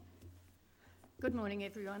Good morning,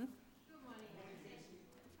 everyone.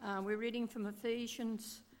 We're reading from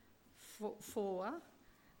Ephesians 4,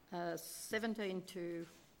 17 to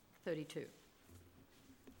 32.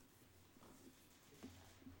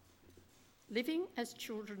 Living as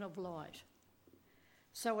children of light.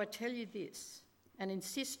 So I tell you this, and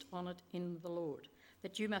insist on it in the Lord,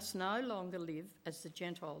 that you must no longer live as the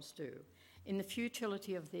Gentiles do, in the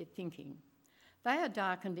futility of their thinking. They are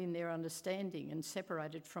darkened in their understanding and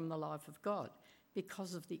separated from the life of God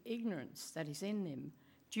because of the ignorance that is in them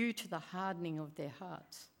due to the hardening of their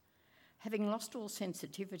hearts. Having lost all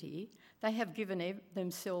sensitivity, they have given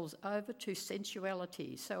themselves over to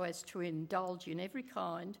sensuality so as to indulge in every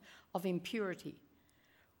kind of impurity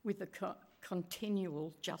with a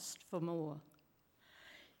continual just for more.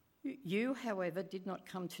 You, however, did not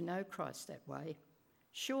come to know Christ that way.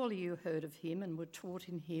 Surely you heard of him and were taught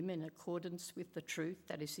in him in accordance with the truth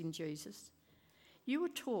that is in Jesus. You were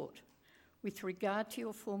taught, with regard to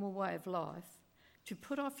your former way of life, to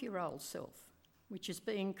put off your old self, which is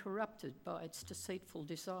being corrupted by its deceitful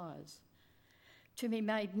desires, to be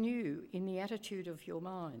made new in the attitude of your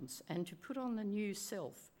minds, and to put on the new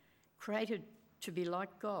self, created to be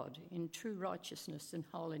like God in true righteousness and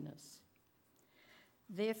holiness.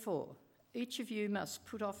 Therefore, each of you must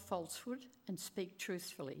put off falsehood and speak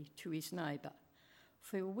truthfully to his neighbour,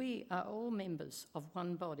 for we are all members of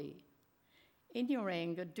one body. In your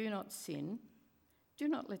anger, do not sin. Do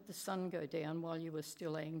not let the sun go down while you are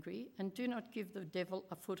still angry, and do not give the devil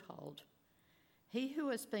a foothold. He who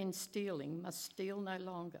has been stealing must steal no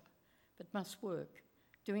longer, but must work,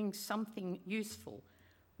 doing something useful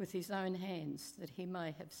with his own hands, that he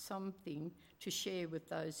may have something to share with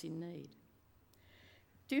those in need.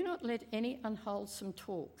 Do not let any unwholesome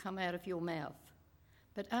talk come out of your mouth,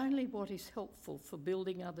 but only what is helpful for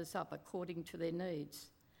building others up according to their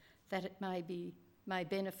needs, that it may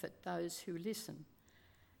benefit those who listen.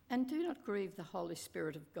 And do not grieve the Holy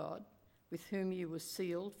Spirit of God, with whom you were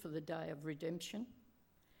sealed for the day of redemption.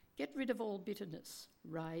 Get rid of all bitterness,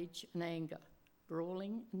 rage and anger,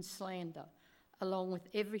 brawling and slander, along with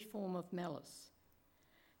every form of malice.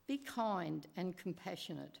 Be kind and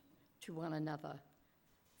compassionate to one another,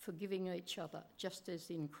 forgiving each other, just as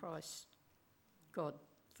in Christ God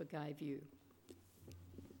forgave you.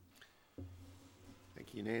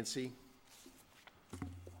 Thank you, Nancy.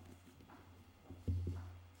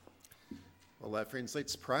 Well, friends,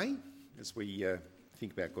 let's pray as we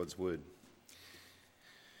think about God's word.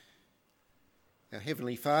 Our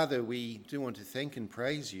Heavenly Father, we do want to thank and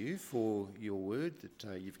praise you for your word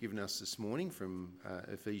that you've given us this morning from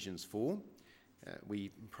Ephesians 4. We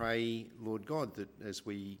pray, Lord God, that as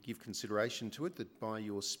we give consideration to it, that by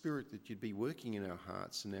your Spirit that you'd be working in our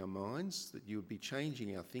hearts and our minds, that you would be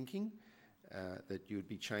changing our thinking, that you would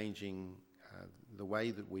be changing the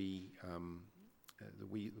way that we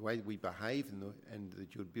behave, and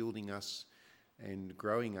that you're building us and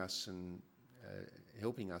growing us and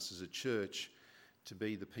helping us as a church to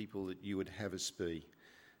be the people that you would have us be.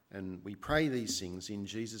 And we pray these things in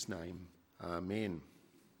Jesus' name. Amen.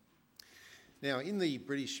 Now, in the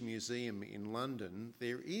British Museum in London,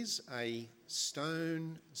 there is a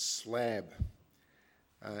stone slab.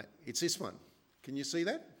 It's this one. Can you see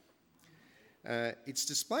that? It's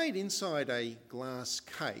displayed inside a glass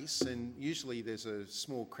case, and usually there's a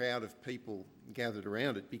small crowd of people gathered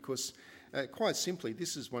around it because, quite simply,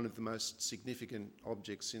 this is one of the most significant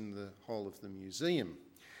objects in the whole of the museum.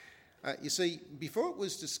 You see, before it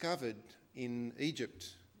was discovered in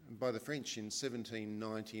Egypt by the French in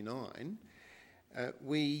 1799,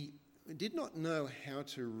 we did not know how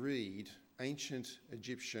to read ancient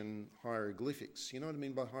Egyptian hieroglyphics. You know what I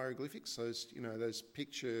mean by hieroglyphics? Those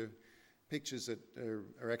pictures that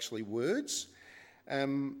are actually words.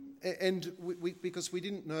 Because we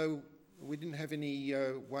didn't have any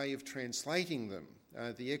way of translating them.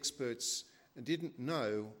 The experts didn't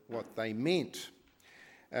know what they meant.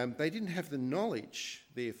 They didn't have the knowledge,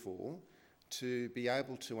 therefore, to be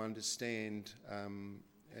able to understand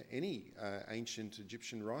any ancient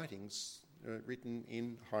Egyptian writings written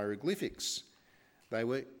in hieroglyphics. They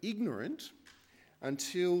were ignorant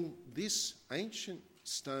until this ancient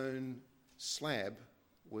stone slab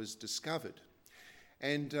was discovered.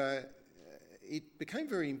 And it became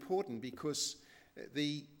very important because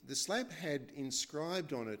the slab had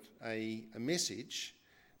inscribed on it a message,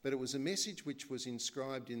 but it was a message which was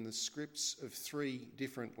inscribed in the scripts of three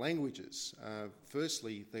different languages.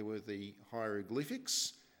 Firstly, there were the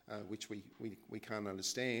hieroglyphics, which we can't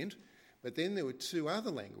understand, but then there were two other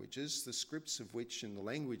languages, the scripts of which and the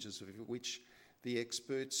languages of which the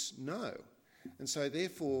experts know. And so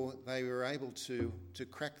therefore they were able to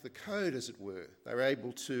crack the code, as it were. They were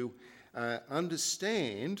able to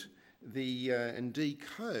understand and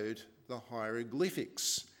decode the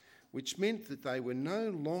hieroglyphics, which meant that they were no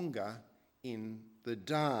longer in the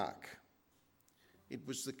dark. It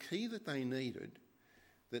was the key that they needed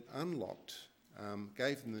that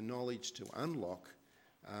gave them the knowledge to unlock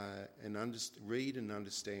and read and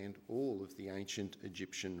understand all of the ancient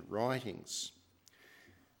Egyptian writings.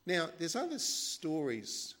 Now, there's other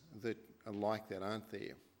stories that are like that, aren't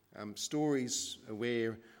there? Stories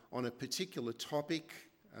where on a particular topic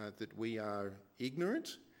that we are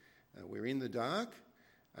ignorant, we're in the dark,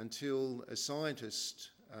 until a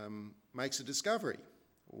scientist makes a discovery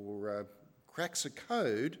or cracks a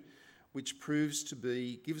code which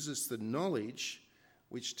gives us the knowledge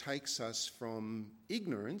which takes us from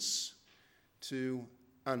ignorance to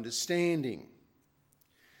understanding.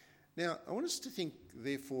 Now, I want us to think,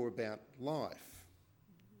 therefore, about life.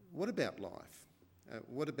 What about life?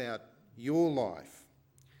 What about your life?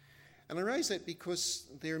 And I raise that because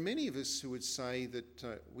there are many of us who would say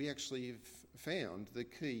that we actually have found the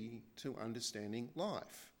key to understanding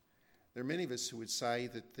life. There are many of us who would say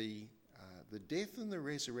that the death and the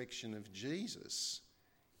resurrection of Jesus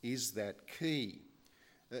is that key.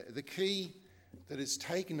 The key that has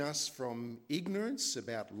taken us from ignorance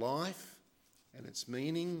about life and its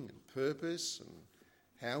meaning and purpose and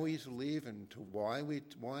how we are to live and to why we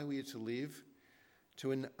are to live,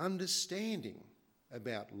 to an understanding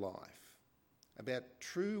about life, about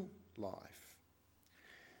true life.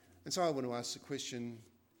 And so I want to ask the question,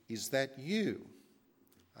 is that you?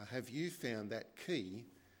 Have you found that key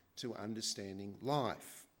to understanding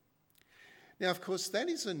life? Now, of course, that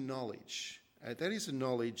is a knowledge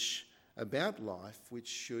about life which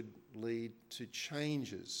should lead to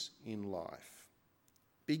changes in life,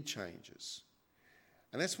 big changes.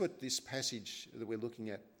 And that's what this passage that we're looking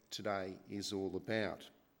at today is all about.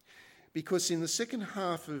 Because in the second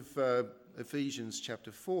half of Ephesians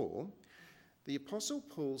chapter 4, the Apostle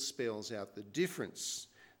Paul spells out the difference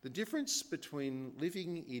between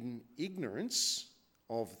living in ignorance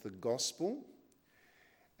of the gospel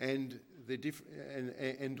and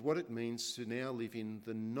what it means to now live in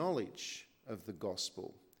the knowledge of the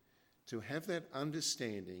gospel, to have that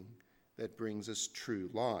understanding that brings us true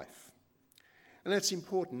life. And that's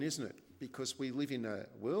important, isn't it? Because we live in a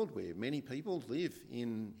world where many people live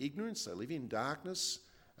in ignorance, they live in darkness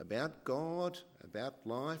about God, about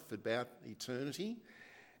life, about eternity.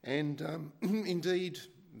 And indeed,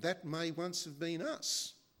 that may once have been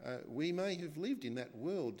us. We may have lived in that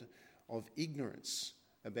world of ignorance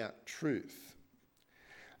about truth.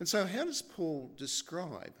 And so how does Paul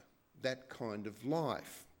describe that kind of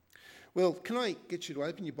life? Well, can I get you to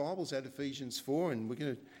open your Bibles at Ephesians 4, and we're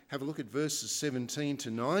going to have a look at verses 17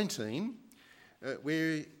 to 19,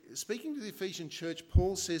 where, speaking to the Ephesian church,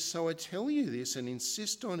 Paul says, "So I tell you this and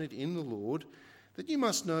insist on it in the Lord, that you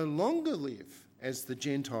must no longer live as the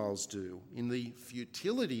Gentiles do, in the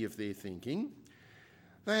futility of their thinking.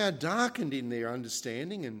 They are darkened in their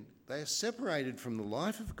understanding, and they are separated from the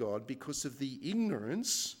life of God because of the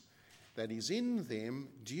ignorance that is in them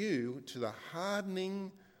due to the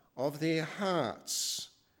hardening of their hearts.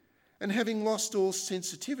 And having lost all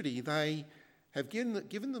sensitivity, they have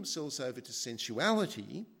given themselves over to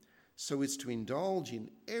sensuality, so as to indulge in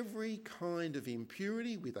every kind of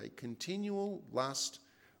impurity with a continual lust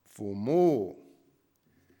for more."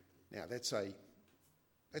 Now, that's a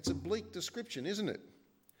bleak description, isn't it?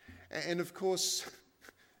 And of course,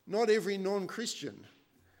 not every non-Christian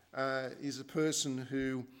is a person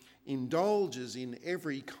who indulges in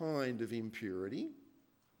every kind of impurity,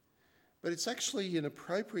 but it's actually an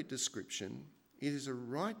appropriate description. It is a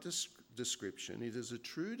right description. It is a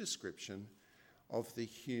true description of the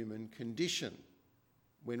human condition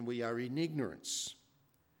when we are in ignorance.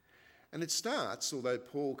 And it starts, although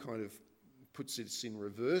Paul kind of puts this in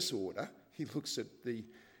reverse order, he looks at the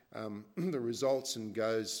results and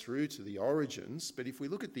goes through to the origins. But if we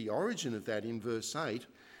look at the origin of that in verse 8,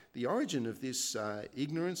 the origin of this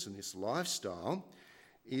ignorance and this lifestyle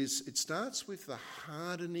is it starts with the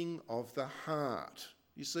hardening of the heart.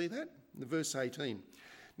 You see that? In verse 18.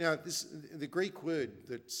 Now, the Greek word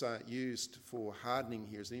that's used for hardening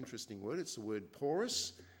here is an interesting word. It's the word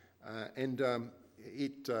porous, and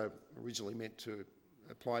it originally meant to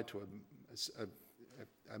apply to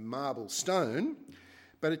a marble stone,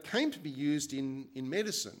 but it came to be used in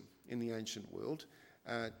medicine in the ancient world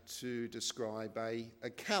to describe a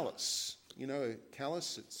callus. You know, a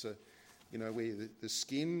callus, it's where the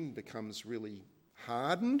skin becomes really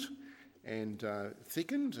hardened and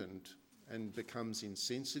thickened and becomes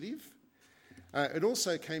insensitive. It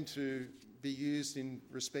also came to be used in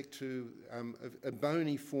respect to a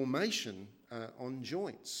bony formation on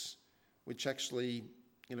joints, which actually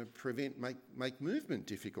make movement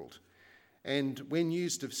difficult. And when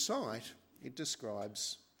used of sight, it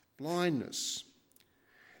describes blindness.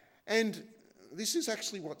 And this is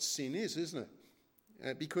actually what sin is, isn't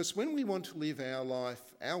it? Because when we want to live our life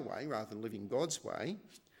our way rather than living God's way,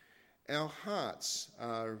 our hearts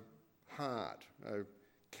are hard, are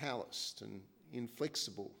calloused and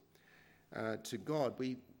inflexible to God.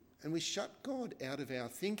 We shut God out of our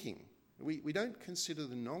thinking. We don't consider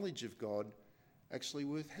the knowledge of God actually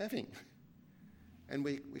worth having. And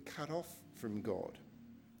we're cut off from God,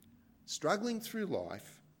 struggling through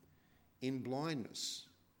life in blindness,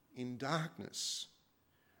 in darkness,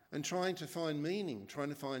 and trying to find meaning, trying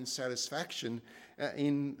to find satisfaction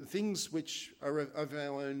in things which are of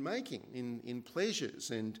our own making, in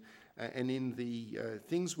pleasures and in the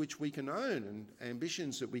things which we can own and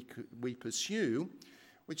ambitions that we pursue,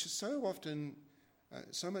 which are so often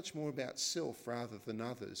so much more about self rather than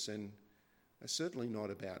others, and are certainly not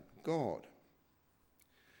about God.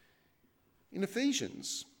 In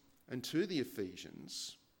Ephesians, and to the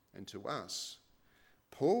Ephesians and to us,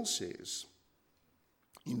 Paul says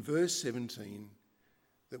in verse 17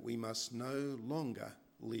 that we must no longer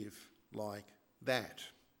live like that.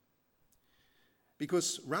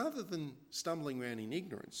 Because rather than stumbling around in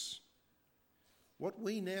ignorance, what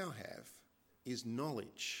we now have is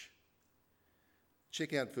knowledge.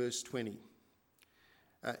 Check out verse 20.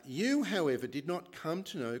 You, however, did not come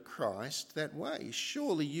to know Christ that way.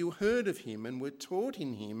 Surely you heard of him and were taught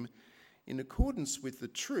in him in accordance with the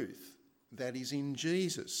truth that is in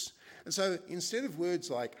Jesus. And so instead of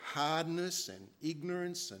words like hardness and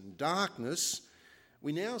ignorance and darkness,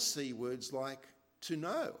 we now see words like to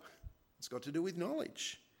know. It's got to do with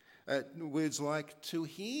knowledge. Words like to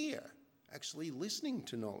hear, actually listening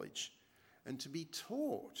to knowledge, and to be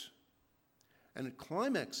taught. And it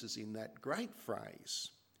climaxes in that great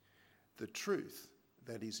phrase, the truth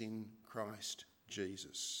that is in Christ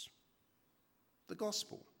Jesus. The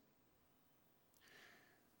gospel.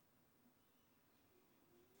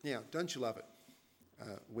 Now, don't you love it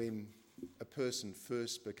when a person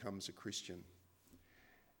first becomes a Christian?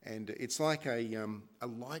 And it's like a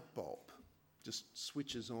light bulb just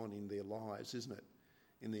switches on in their lives, isn't it?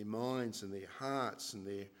 In their minds and their hearts, and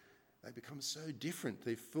they become so different.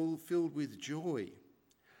 They're filled with joy.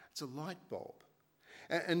 It's a light bulb.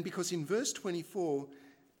 And because in verse 24,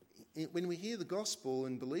 when we hear the gospel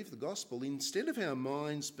and believe the gospel, instead of our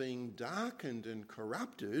minds being darkened and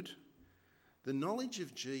corrupted, the knowledge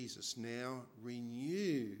of Jesus now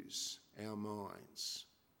renews our minds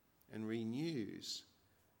and renews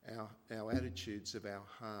our attitudes of our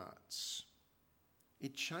hearts.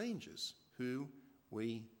 It changes who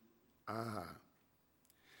we are.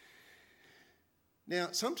 Now,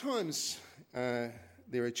 sometimes there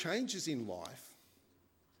are changes in life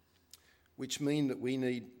which mean that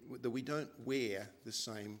we don't wear the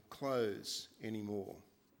same clothes anymore.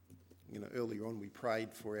 Earlier on we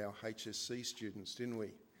prayed for our HSC students, didn't we?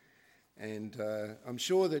 And I'm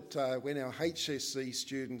sure that when our HSC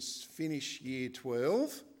students finish year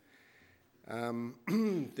 12,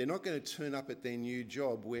 they're not going to turn up at their new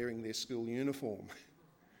job wearing their school uniform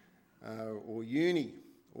or uni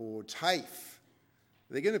or TAFE.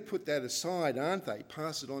 They're going to put that aside, aren't they?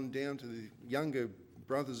 Pass it on down to the younger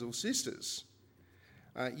brothers or sisters.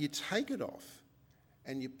 You take it off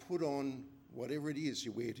and you put on whatever it is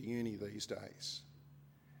you wear to uni these days.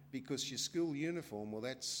 Because your school uniform, well,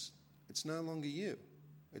 it's no longer you.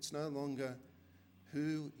 It's no longer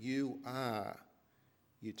who you are.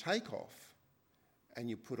 You take off and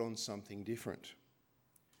you put on something different.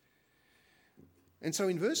 And so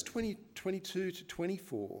in verse 22 to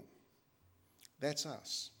 24, that's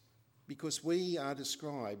us. Because we are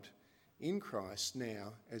described in Christ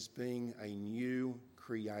now as being a new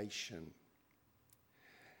creation.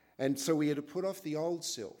 And so we are to put off the old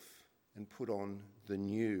self and put on the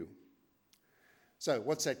new. So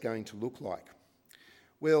what's that going to look like?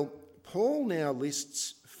 Well, Paul now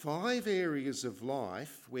lists 5 areas of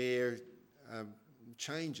life where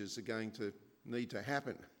changes are going to need to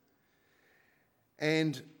happen.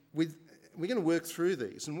 And we're going to work through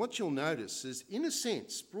these. And what you'll notice is, in a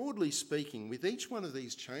sense, broadly speaking, with each one of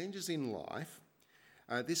these changes in life,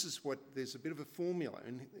 there's a bit of a formula.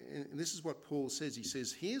 And this is what Paul says. He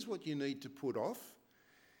says, here's what you need to put off.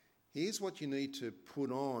 Here's what you need to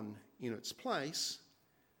put on in its place.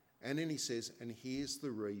 And then he says, and here's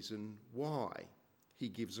the reason why. He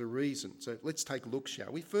gives a reason. So let's take a look,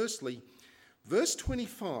 shall we? Firstly, verse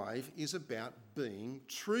 25 is about being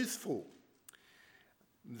truthful.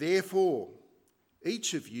 Therefore,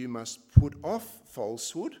 Each of you must put off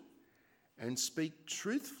falsehood and speak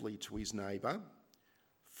truthfully to his neighbour,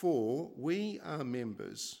 for we are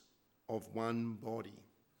members of one body.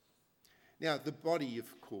 Now, the body,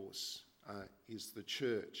 of course, is the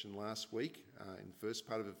church. And last week, in the first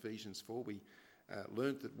part of Ephesians 4, we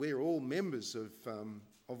learnt that we're all members of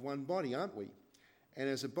one body, aren't we? And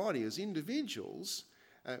as a body, as individuals,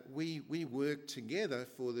 we work together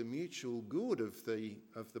for the mutual good of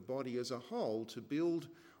the body as a whole to build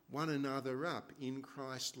one another up in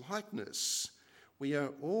Christ likeness. We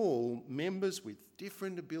are all members with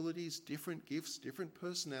different abilities, different gifts, different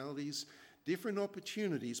personalities, different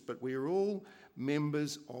opportunities, but we're all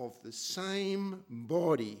members of the same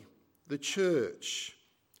body, the church.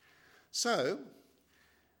 So,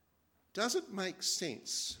 does it make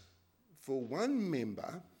sense for one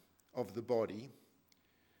member of the body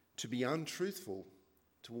to be untruthful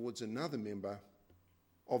towards another member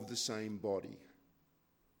of the same body?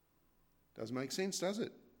 Doesn't make sense, does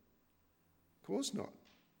it? Of course not.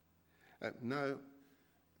 No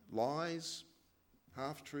lies,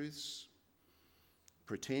 half-truths,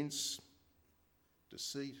 pretense,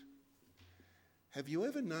 deceit. Have you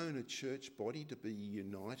ever known a church body to be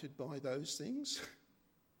united by those things?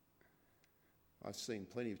 I've seen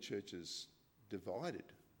plenty of churches divided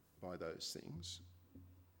by those things,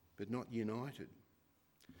 but not united.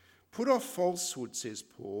 Put off falsehood, says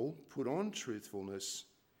Paul, put on truthfulness,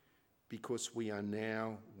 because we are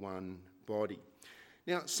now one body.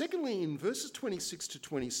 Now, secondly, in verses 26 to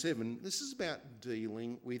 27, this is about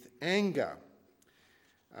dealing with anger.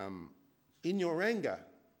 In your anger,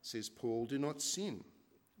 says Paul, do not sin.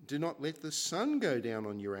 Do not let the sun go down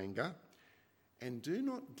on your anger, and do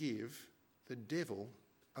not give the devil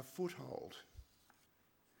a foothold.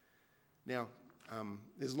 Now,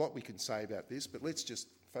 there's a lot we can say about this, but let's just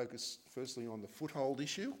focus firstly on the foothold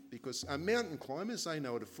issue, because mountain climbers, they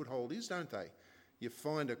know what a foothold is, don't they? You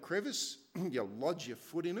find a crevice, you lodge your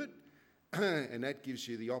foot in it, and that gives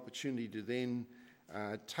you the opportunity to then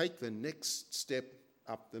take the next step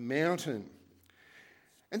up the mountain.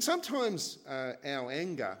 And sometimes our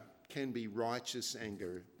anger can be righteous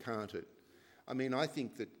anger, can't it? I mean, I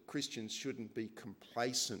think that Christians shouldn't be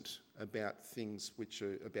complacent about things which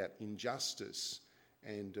are about injustice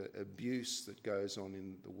and abuse that goes on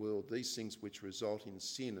in the world, these things which result in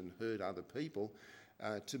sin and hurt other people,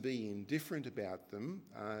 to be indifferent about them,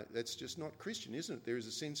 that's just not Christian, isn't it? There is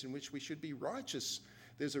a sense in which we should be righteous.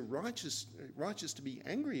 There's a righteous to be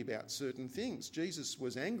angry about certain things. Jesus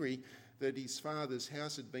was angry that his father's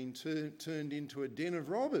house had been turned into a den of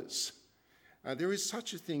robbers. There is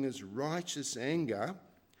such a thing as righteous anger,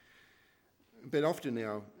 but often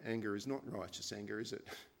our anger is not righteous anger, is it?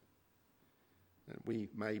 We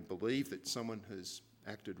may believe that someone has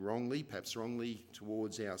acted wrongly, perhaps wrongly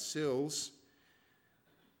towards ourselves,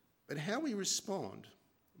 but how we respond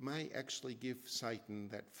may actually give Satan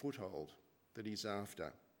that foothold that he's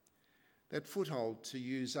after. That foothold to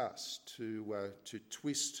use us to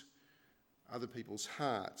twist other people's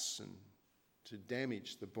hearts and to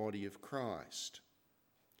damage the body of Christ.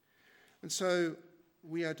 And so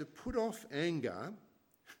we are to put off anger,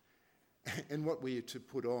 and what we are to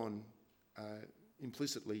put on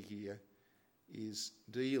implicitly here is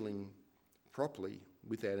dealing properly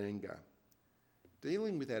with that anger.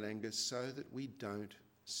 Dealing with that anger so that we don't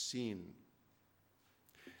sin.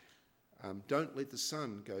 Don't let the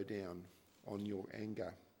sun go down on your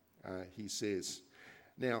anger, he says.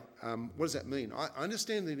 Now, what does that mean? I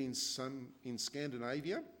understand that in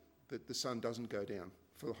Scandinavia that the sun doesn't go down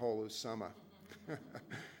for the whole of summer.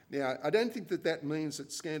 Now, I don't think that means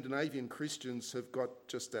that Scandinavian Christians have got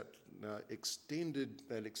just that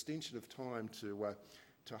extension of time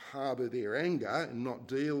to harbour their anger and not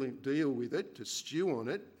deal with it, to stew on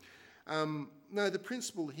it. No, the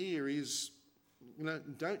principle here is,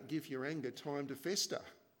 don't give your anger time to fester.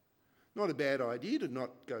 Not a bad idea to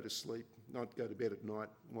not go to sleep, not go to bed at night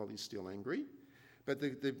while you're still angry. But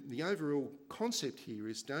the overall concept here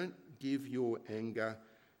is don't give your anger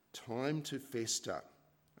time to fester.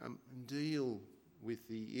 Deal with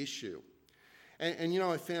the issue. And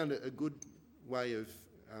I found a good way of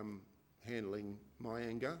handling my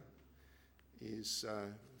anger is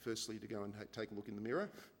firstly to go and take a look in the mirror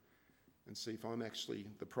and see if I'm actually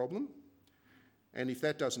the problem. And if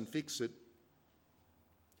that doesn't fix it,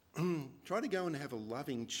 try to go and have a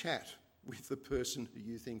loving chat with the person who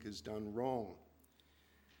you think has done wrong.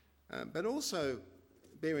 But also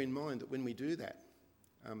bear in mind that when we do that,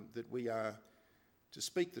 that we are to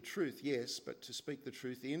speak the truth, yes, but to speak the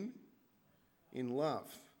truth in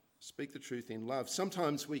love. Speak the truth in love.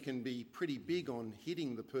 Sometimes we can be pretty big on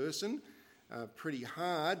hitting the person pretty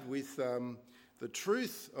hard with the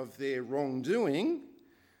truth of their wrongdoing,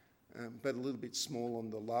 but a little bit small on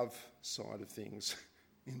the love side of things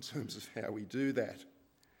in terms of how we do that.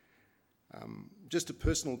 Just a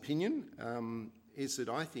personal opinion is that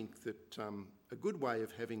I think that a good way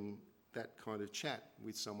of having that kind of chat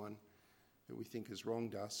with someone who we think has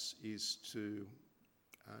wronged us is to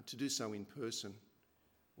do so in person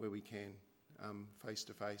where we can, face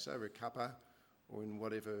to face, over a cuppa or in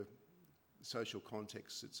whatever social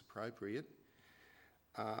context it's appropriate.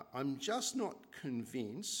 I'm just not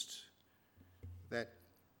convinced that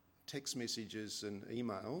text messages and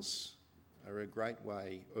emails are a great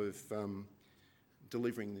way of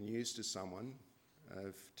delivering the news to someone,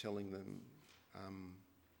 of telling them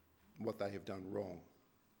what they have done wrong.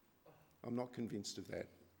 I'm not convinced of that.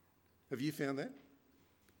 Have you found that?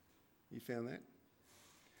 You found that?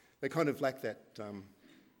 They kind of lack that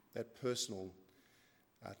personal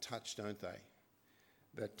touch, don't they?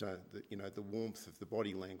 The warmth of the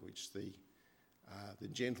body language, the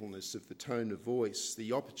gentleness of the tone of voice,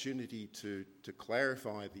 the opportunity to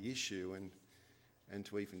clarify the issue and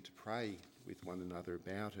to even to pray with one another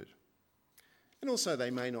about it. And also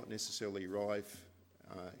they may not necessarily arrive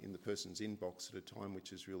in the person's inbox at a time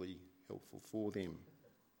which is really helpful for them.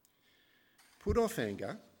 Put off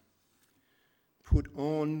anger. Put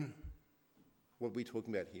on what we're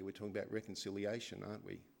talking about here. We're talking about reconciliation, aren't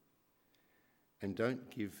we? And don't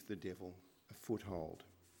give the devil a foothold.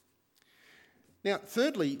 Now,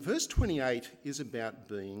 thirdly, verse 28 is about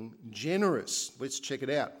being generous. Let's check it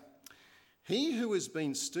out. He who has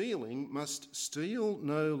been stealing must steal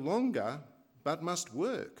no longer, but must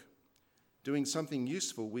work, doing something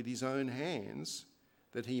useful with his own hands,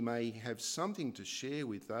 that he may have something to share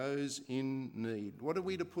with those in need. What are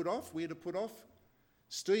we to put off? We're to put off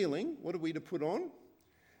stealing. What are we to put on?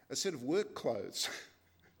 A set of work clothes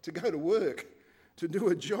to go to work, to do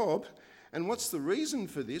a job. And what's the reason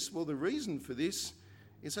for this? Well, the reason for this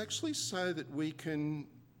is actually so that we can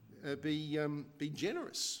be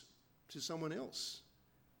generous to someone else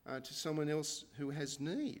who has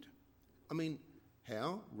need. I mean,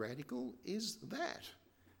 how radical is that?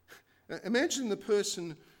 Imagine the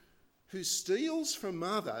person who steals from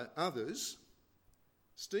others,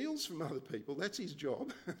 steals from other people, that's his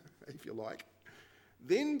job, if you like,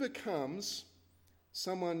 then becomes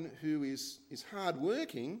someone who is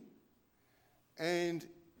hard-working and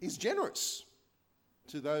is generous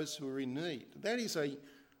to those who are in need. That is a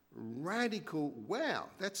radical, wow,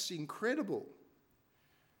 that's incredible.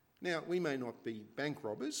 Now, we may not be bank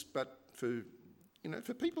robbers, but for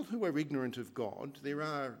people who are ignorant of God, there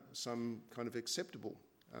are some kind of acceptable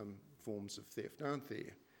forms of theft, aren't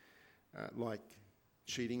there? Like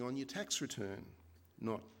cheating on your tax return,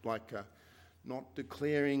 not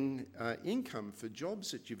declaring income for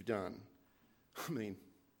jobs that you've done. I mean,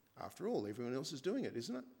 after all, everyone else is doing it,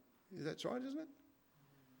 isn't it? That's right, isn't it?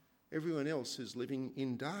 Everyone else is living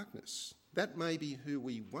in darkness. That may be who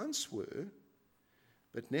we once were,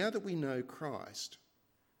 but now that we know Christ,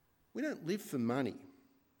 we don't live for money.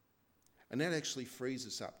 And that actually frees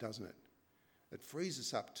us up, doesn't it? It frees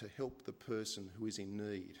us up to help the person who is in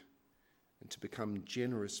need and to become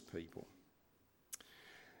generous people.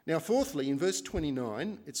 Now, fourthly, in verse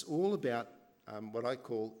 29, it's all about what I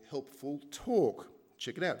call helpful talk.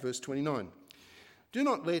 Check it out, verse 29. Do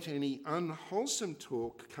not let any unwholesome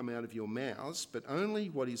talk come out of your mouths, but only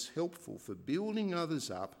what is helpful for building others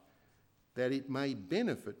up, that it may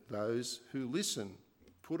benefit those who listen.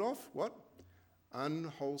 Put off what?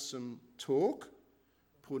 Unwholesome talk.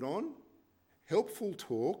 Put on helpful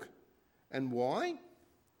talk. And why?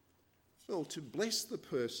 Well, to bless the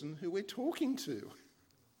person who we're talking to.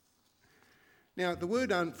 Now, the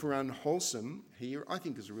word for unwholesome here, I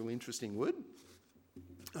think, is a really interesting word.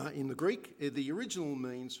 In the Greek, the original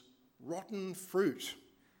means rotten fruit.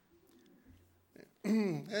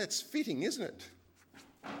 That's fitting, isn't it?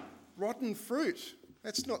 Rotten fruit.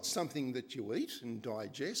 That's not something that you eat and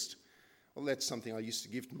digest. Well, that's something I used to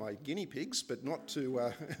give to my guinea pigs, but not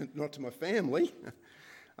to my family.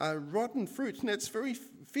 Rotten fruit, and that's very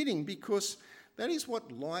fitting because that's what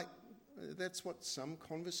some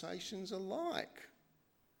conversations are like.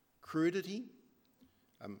 Crudity,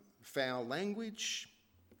 foul language,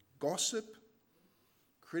 gossip,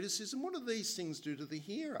 criticism. What do these things do to the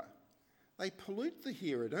hearer? They pollute the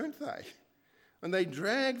hearer, don't they? And they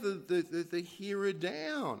drag the hearer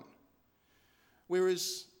down.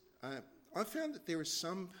 Whereas I found that there are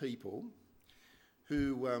some people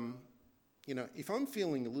who, if I'm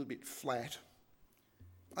feeling a little bit flat,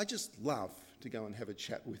 I just love to go and have a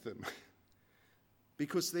chat with them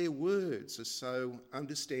because their words are so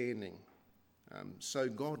understanding, so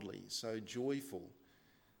godly, so joyful,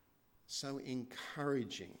 so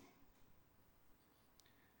encouraging.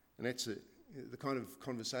 And that's the kind of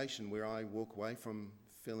conversation where I walk away from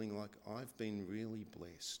feeling like I've been really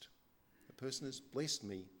blessed. A person has blessed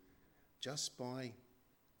me just by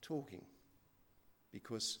talking,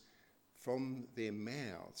 because from their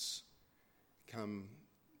mouths come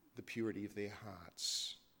the purity of their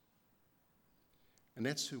hearts. And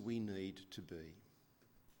that's who we need to be.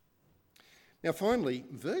 Now finally,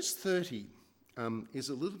 verse 30 is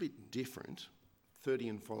a little bit different, 30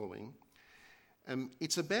 and following.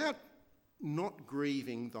 It's about not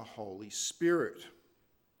grieving the Holy Spirit.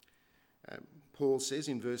 Paul says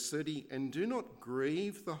in verse 30, "And do not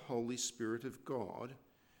grieve the Holy Spirit of God,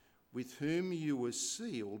 with whom you were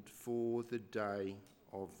sealed for the day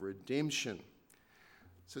of redemption."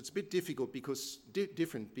 So it's a bit different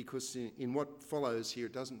because in what follows here,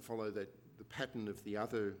 it doesn't follow the pattern of the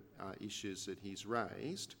other issues that he's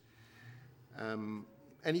raised.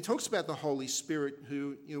 And he talks about the Holy Spirit,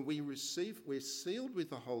 who we're sealed with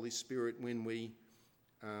the Holy Spirit when we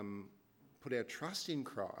put our trust in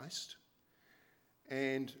Christ,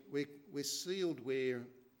 and we're sealed where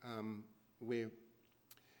we're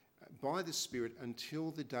by the Spirit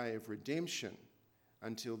until the day of redemption,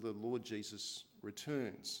 until the Lord Jesus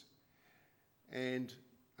returns. And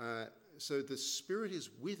so the Spirit is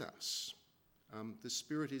with us. The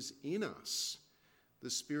Spirit is in us. The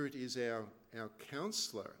Spirit is our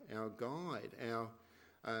counsellor, our guide,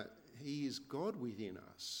 He is God within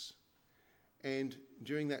us. And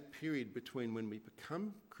during that period between when we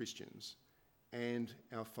become Christians and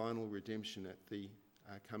our final redemption at the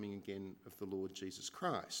coming again of the Lord Jesus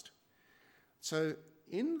Christ. So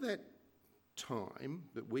in that time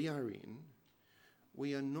that we are in,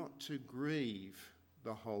 we are not to grieve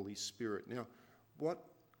the Holy Spirit. Now, what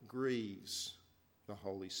grieves the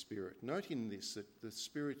Holy Spirit? Note in this that the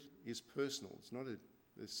Spirit is personal.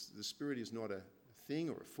 The Spirit is not a thing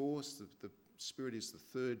or a force. The Spirit is the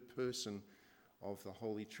third person of the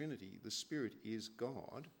Holy Trinity. The Spirit is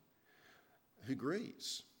God who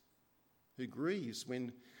grieves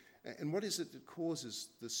when... And what is it that causes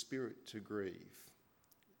the Spirit to grieve?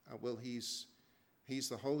 Well, he's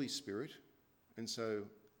the Holy Spirit, and so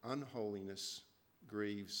unholiness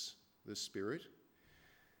grieves the Spirit.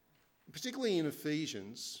 Particularly in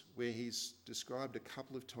Ephesians, where he's described a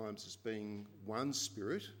couple of times as being one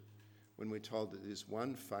Spirit, when we're told that there's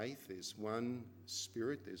one faith, there's one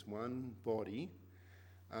Spirit, there's one body.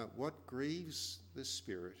 What grieves the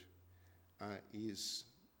Spirit is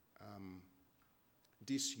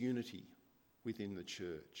disunity within the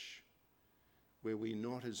church, where we're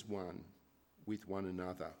not as one with one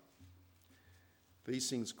another. These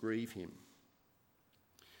things grieve him.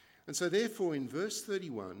 And so therefore in verse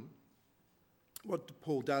 31, what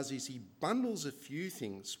Paul does is he bundles a few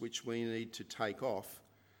things which we need to take off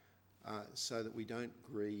so that we don't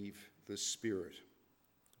grieve the Spirit.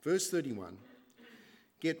 Verse 31,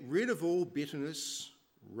 "Get rid of all bitterness,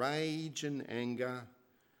 rage and anger,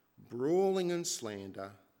 brawling and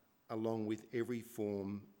slander, along with every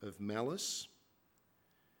form of malice."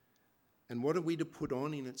 And what are we to put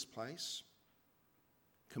on in its place?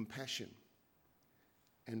 Compassion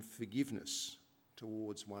and forgiveness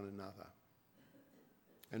towards one another.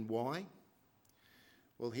 And why?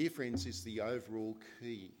 Well, here, friends, is the overall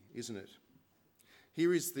key, isn't it?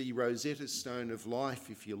 Here is the Rosetta Stone of life,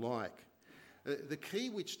 if you like. The key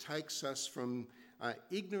which takes us from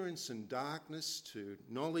ignorance and darkness to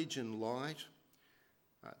knowledge and light.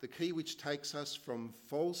 The key which takes us from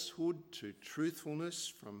falsehood to truthfulness,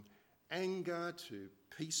 from anger to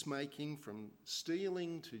peacemaking, from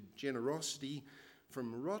stealing to generosity,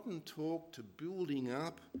 from rotten talk to building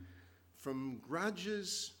up, from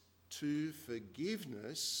grudges to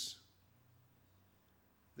forgiveness.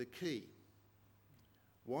 The key.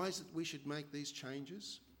 Why is it we should make these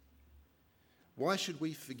changes? Why should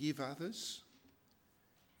we forgive others?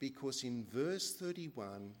 Because in verse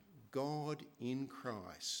 31, God in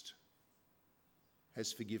Christ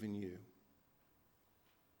has forgiven you.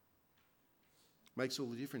 Makes all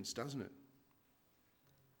the difference, doesn't it?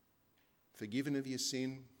 Forgiven of your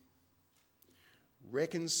sin,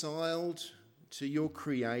 reconciled to your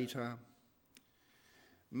Creator,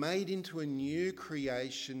 made into a new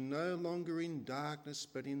creation, no longer in darkness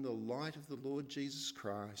but in the light of the Lord Jesus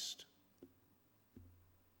Christ,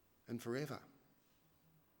 and forever.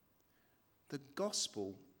 The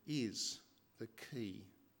gospel is the key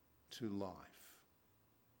to life.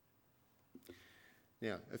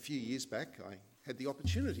 Now, a few years back, I had the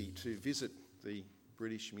opportunity to visit the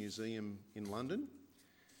British Museum in London,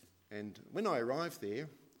 and when I arrived there,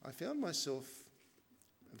 I found myself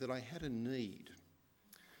that I had a need.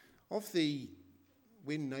 Of the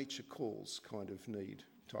when nature calls kind of need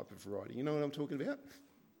type of writing. You know what I'm talking about?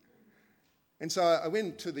 And so I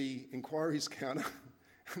went to the inquiries counter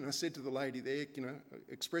and I said to the lady there,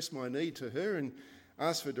 expressed my need to her and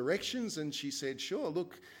asked for directions, and she said, sure,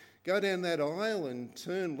 look, go down that aisle and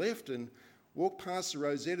turn left and walk past the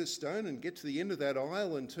Rosetta Stone and get to the end of that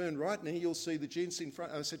aisle and turn right, and here you'll see the gents in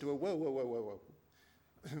front. I said to her, whoa.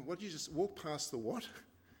 What did you just walk past the what?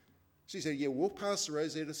 She said, yeah, walk past the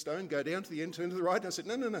Rosetta Stone, go down to the end, turn to the right. And I said,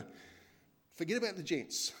 no. Forget about the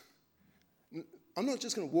gents. I'm not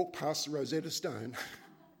just going to walk past the Rosetta Stone.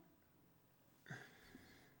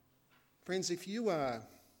 Friends, if you are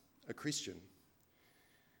a Christian,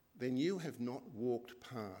 then you have not walked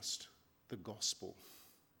past the gospel.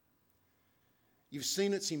 You've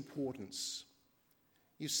seen its importance.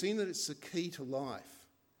 You've seen that it's the key to life.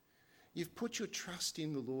 You've put your trust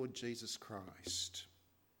in the Lord Jesus Christ.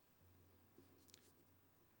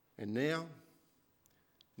 And now,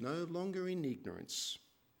 no longer in ignorance,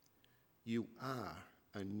 you are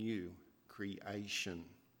a new creation.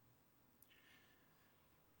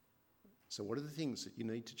 So what are the things that you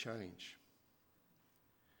need to change?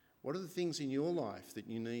 What are the things in your life that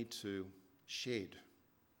you need to shed,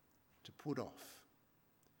 to put off,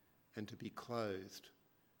 and to be clothed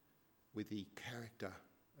with the character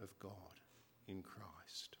of God in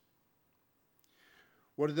Christ?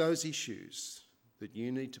 What are those issues that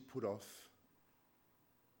you need to put off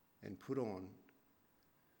and put on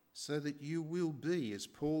so that you will be, as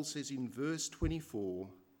Paul says in verse 24,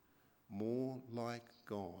 more like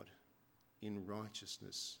God in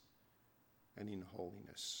righteousness and in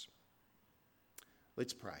holiness?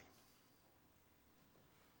 Let's pray.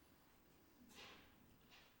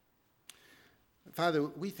 Father,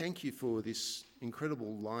 we thank you for this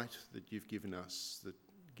incredible light that you've given us that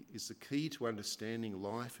is the key to understanding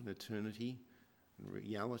life and eternity and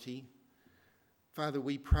reality. Father,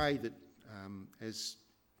 we pray that as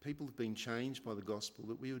people have been changed by the gospel,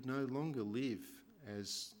 that we would no longer live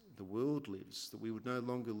as the world lives, that we would no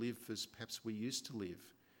longer live as perhaps we used to live.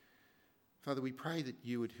 Father, we pray that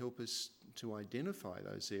you would help us to identify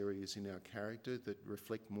those areas in our character that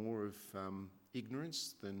reflect more of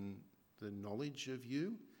ignorance than the knowledge of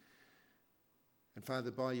you. And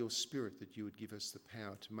Father, by your Spirit, that you would give us the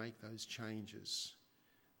power to make those changes,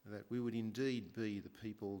 that we would indeed be the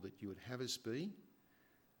people that you would have us be,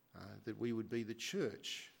 that we would be the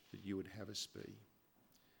church that you would have us be.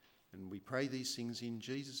 And we pray these things in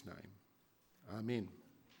Jesus' name. Amen.